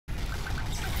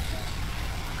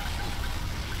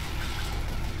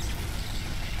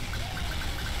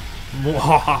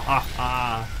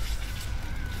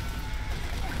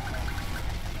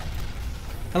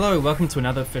Hello, welcome to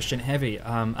another Efficient Heavy.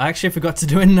 I actually forgot to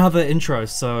do another intro,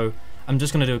 so I'm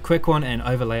just going to do a quick one and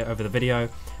overlay it over the video.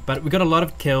 But we got a lot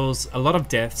of kills, a lot of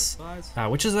deaths,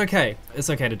 which is okay.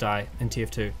 It's okay to die in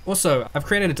TF2. Also, I've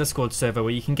created a Discord server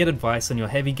where you can get advice on your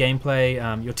heavy gameplay,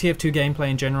 your TF2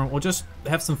 gameplay in general, or just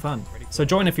have some fun. So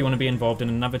join if you want to be involved in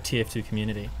another TF2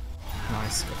 community.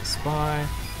 Nice, got the spy,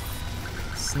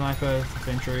 sniper,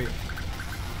 infantry.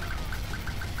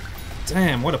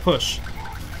 Damn, what a push.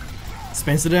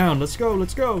 Spencer down, let's go,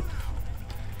 let's go.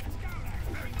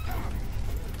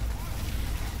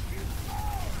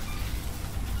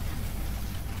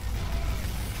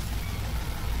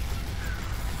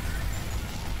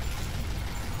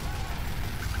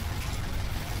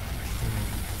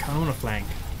 Kind of want to flank.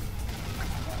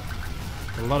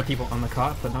 A lot of people on the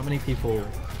cart, but not many people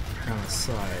on the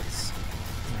sides.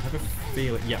 I have a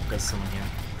feeling, yep, there's someone here.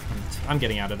 I'm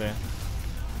getting out of there.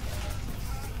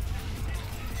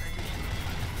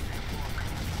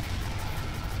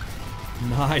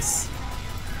 Nice.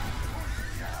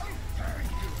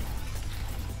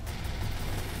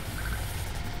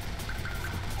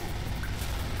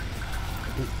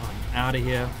 Ooh, I'm out of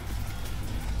here.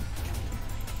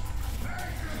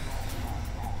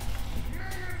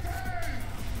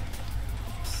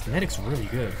 Static's really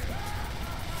good.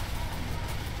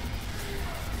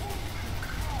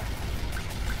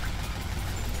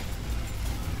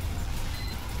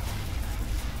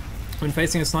 When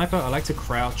facing a sniper, I like to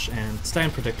crouch and stay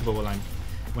unpredictable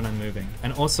when I'm moving,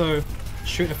 and also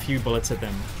shoot a few bullets at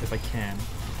them if I can,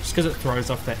 just because it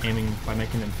throws off their aiming by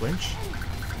making them flinch.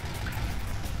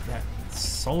 That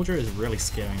soldier is really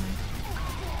scaring me.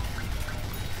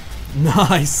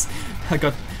 Nice! I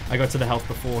got to the health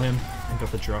before him and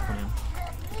got the drop on him.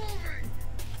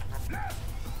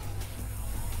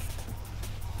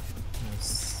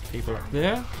 There's people up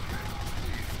there.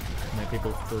 No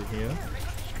people through here.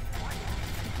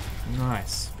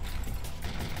 Nice.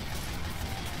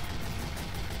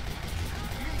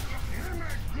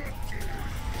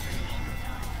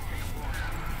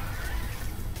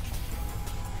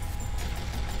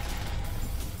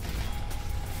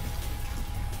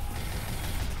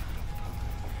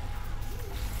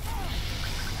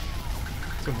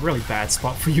 It's a really bad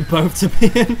spot for you both to be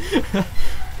in.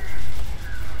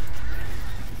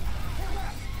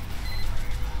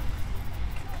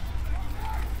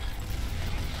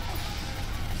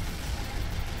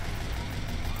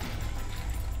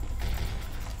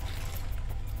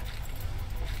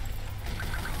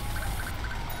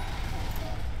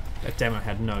 That demo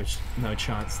had no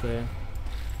chance there.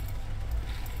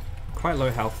 Quite low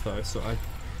health though, so I'm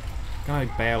gonna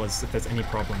bail as if there's any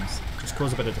problems. Just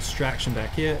cause a bit of distraction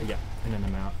back here. Yeah, and then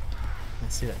I'm out. I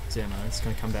see that demo. It's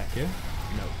gonna come back here.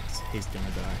 No, he's gonna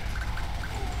die.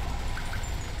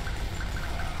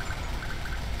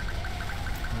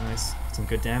 Nice, some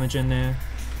good damage in there.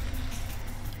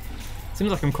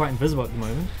 Seems like I'm quite invisible at the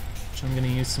moment, which I'm gonna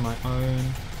use to my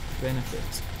own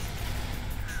benefit.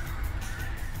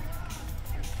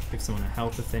 Give someone a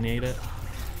health if they need it.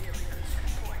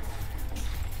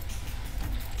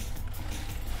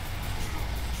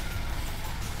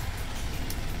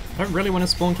 I don't really want to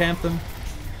spawn camp them,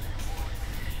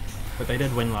 but they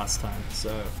did win last time,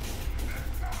 so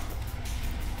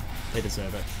they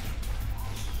deserve it.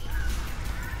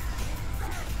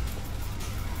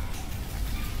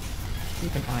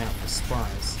 Keep an eye out for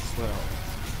spies as well.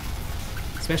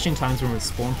 Especially in times when we're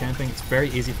spawn camping, it's very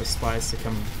easy for spies to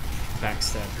come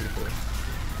backstab people,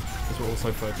 because we're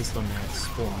also focused on their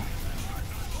spawn.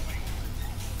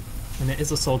 And there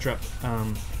is a soldier up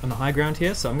on the high ground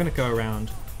here, so I'm going to go around,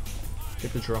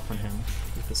 get the drop on him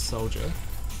with the soldier.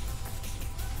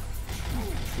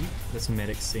 This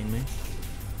medic's seen me.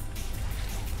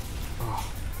 Oh,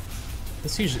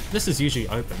 this is usually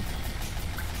open.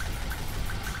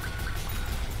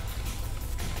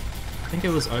 I think it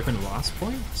was open last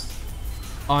point.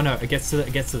 Oh no, it gets to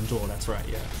the door. That's right.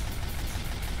 Yeah.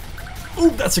 Ooh,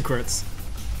 that's a crits.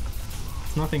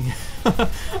 It's nothing.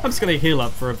 I'm just gonna heal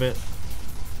up for a bit.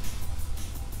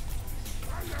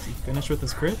 Is he finished with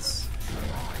his crits?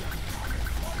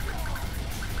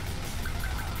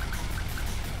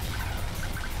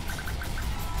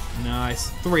 Nice.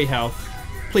 3 health.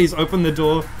 Please open the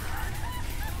door.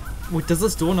 Wait, does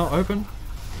this door not open?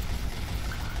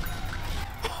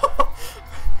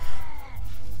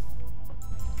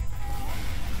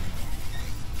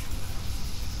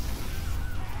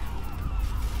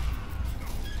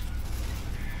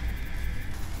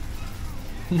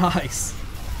 Nice.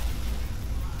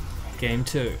 Game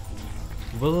 2.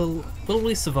 Will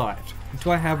we survive? Do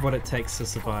I have what it takes to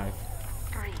survive?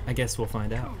 I guess we'll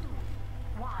find out.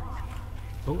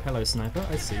 Oh, hello sniper,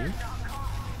 I see you.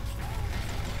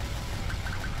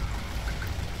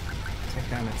 Take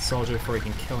down that soldier before he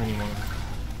can kill anyone.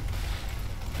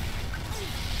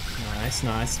 Nice,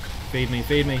 nice. Feed me,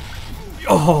 feed me.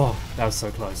 Oh, that was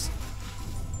so close.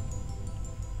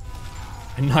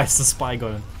 And nice, the spy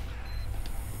got him.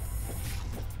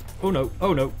 Oh no,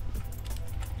 oh no.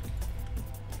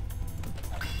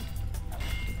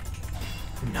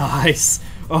 Nice.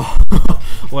 Oh,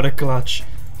 what a clutch.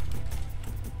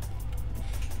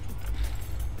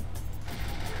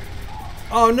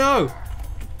 Oh no!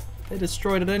 They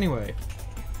destroyed it anyway.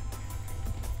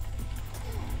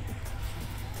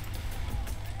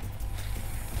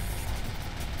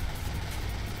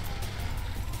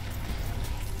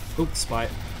 Oops, spy. I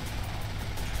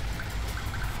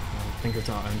think it's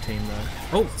our own team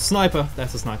though. Oh, sniper!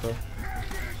 That's a sniper.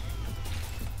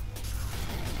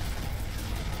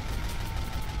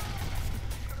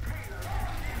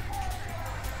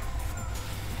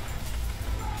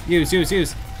 Use, use,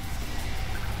 use!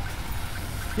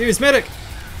 Use medic!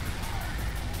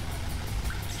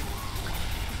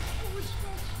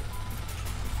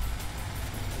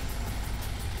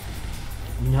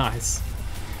 Nice.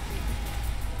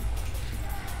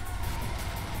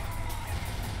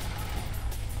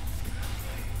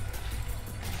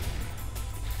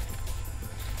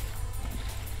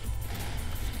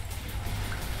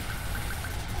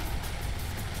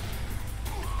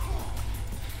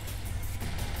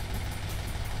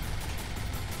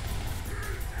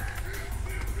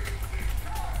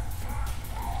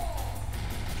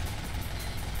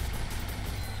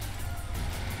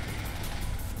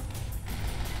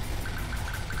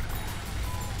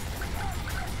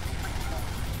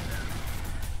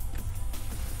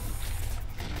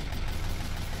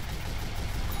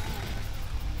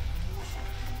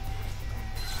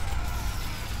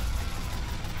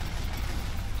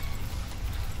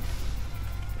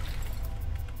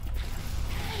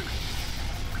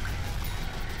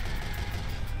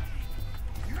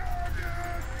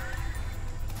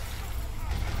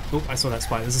 Oh, I saw that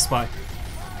spy. There's a spy.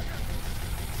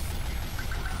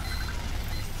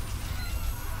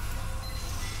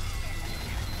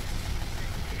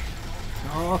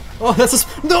 Oh, oh, that's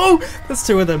a no! There's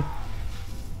two of them.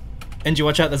 Engie,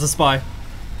 watch out! There's a spy.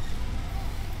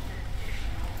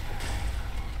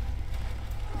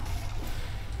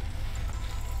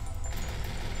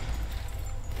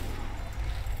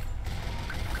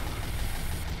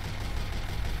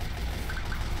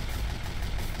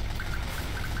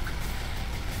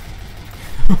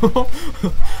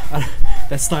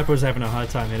 That sniper was having a hard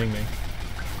time hitting me.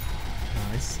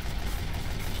 Nice.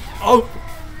 Oh!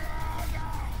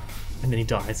 And then he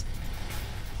dies.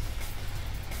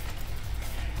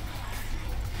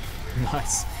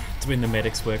 Nice. Doing the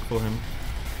medics work for him.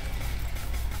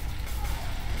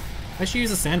 I should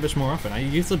use a sandwich more often. I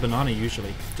use the banana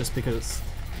usually, just because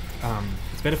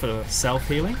it's better for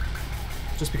self-healing.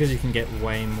 Just because you can get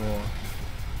way more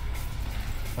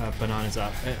bananas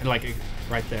up. Like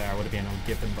right there, I would have been able to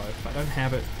give them both, but I don't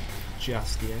have it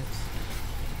just yet.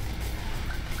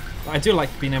 I do like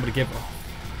being able to give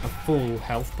a full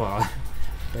health bar,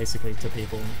 basically, to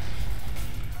people.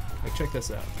 Like, check this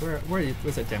out.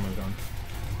 Where's that demo gone?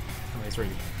 Oh, he's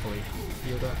already fully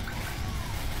healed up.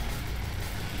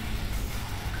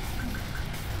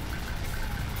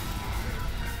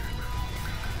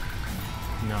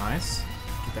 Nice.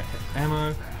 Get that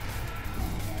ammo.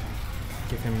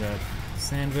 Give him the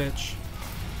sandwich.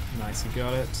 Nice, he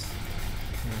got it.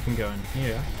 And I can go in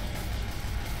here.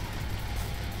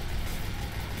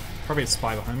 Probably a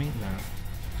spy behind me? No.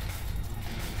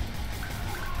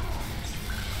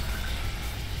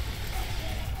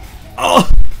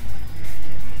 Oh!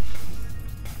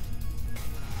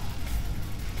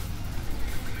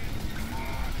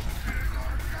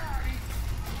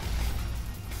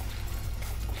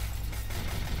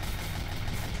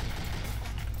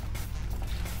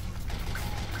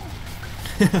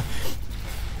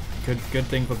 Good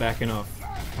thing for backing off.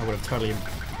 I would have totally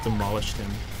demolished him.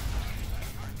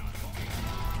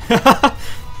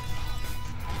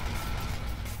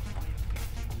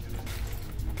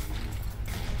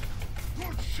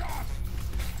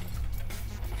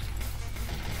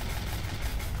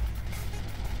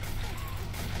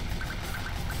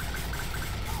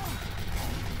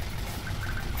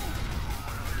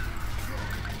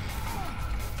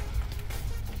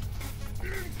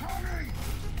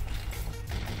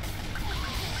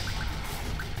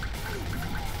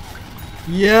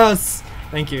 Yes!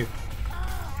 Thank you.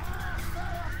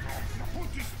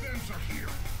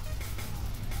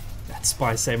 That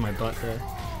spy saved my butt there.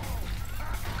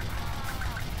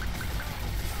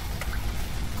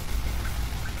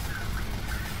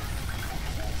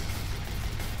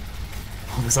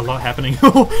 Oh, there's a lot happening.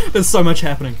 There's so much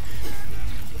happening.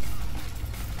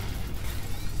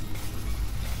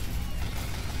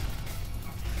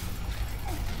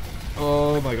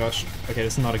 Oh my gosh. Okay,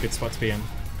 this is not a good spot to be in.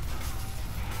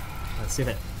 I see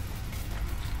that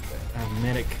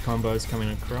medic combos coming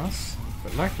across,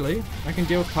 but luckily I can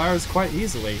deal with pyros quite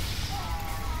easily.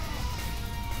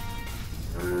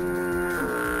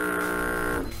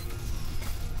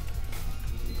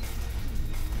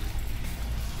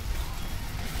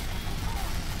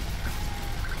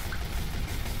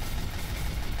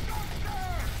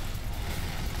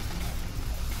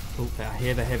 Oh, I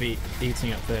hear the heavy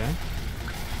eating up there.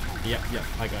 Yep,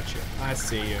 I got you. I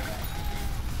see you.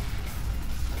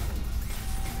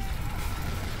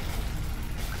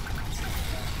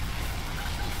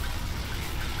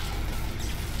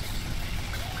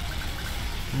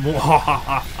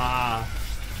 Mwahaha!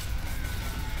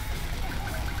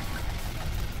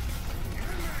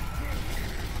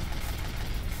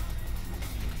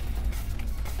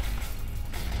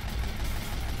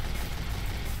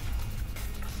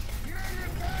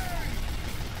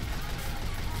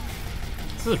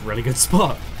 This is a really good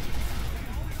spot.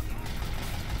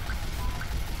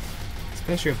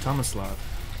 Especially with Tomislav.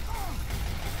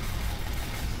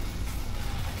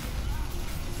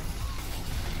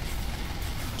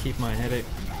 Keep my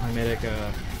medic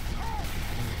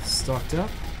stocked up.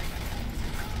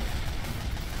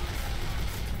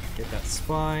 Get that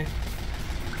spy.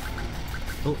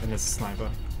 Oh, and there's a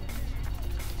sniper.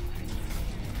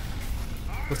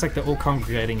 Looks like they're all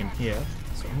congregating in here,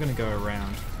 so I'm gonna go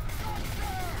around.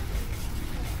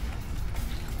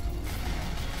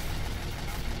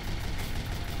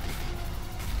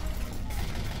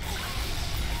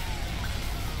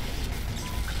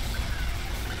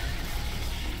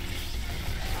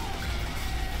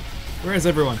 Where is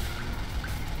everyone?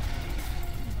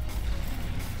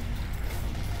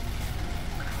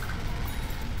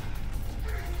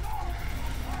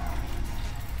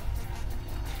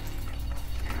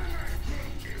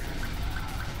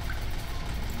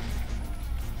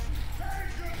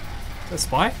 Is that a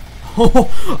spy?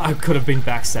 Oh, I could have been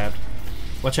backstabbed.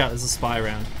 Watch out, there's a spy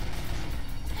around.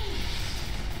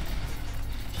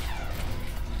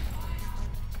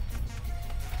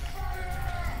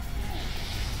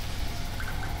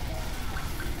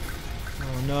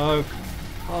 Oh no!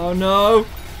 Oh no!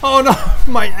 Oh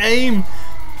no! My aim!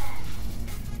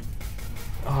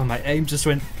 Oh, my aim just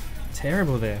went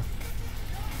terrible there.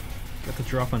 Got the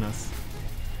drop on us.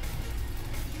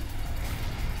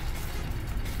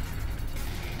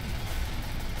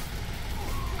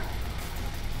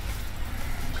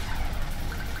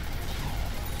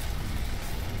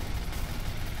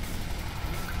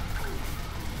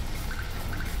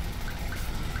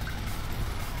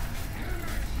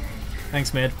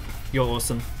 Thanks, Med. You're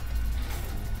awesome.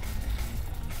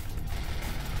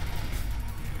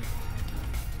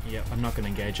 Yep, I'm not going to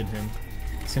engage in him.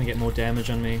 He's going to get more damage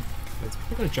on me. But it's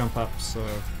probably going to jump up, so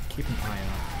keep an eye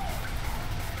out.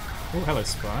 Oh, hello,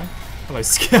 Spy. Hello,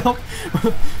 Scout.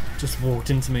 Just walked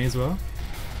into me as well.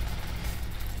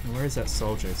 And where is that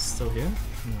soldier? Is he still here?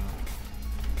 No.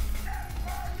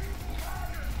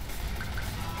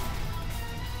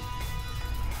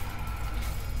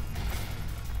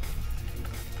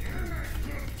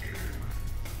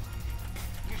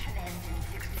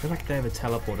 I feel like they have a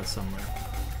teleporter somewhere.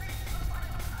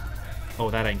 Oh,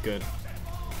 that ain't good.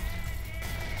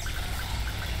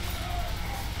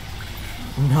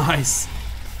 Nice!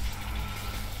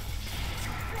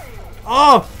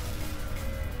 Oh!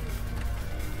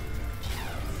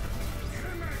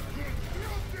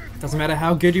 Doesn't matter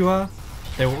how good you are,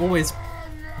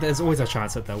 there's always a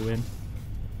chance that they'll win.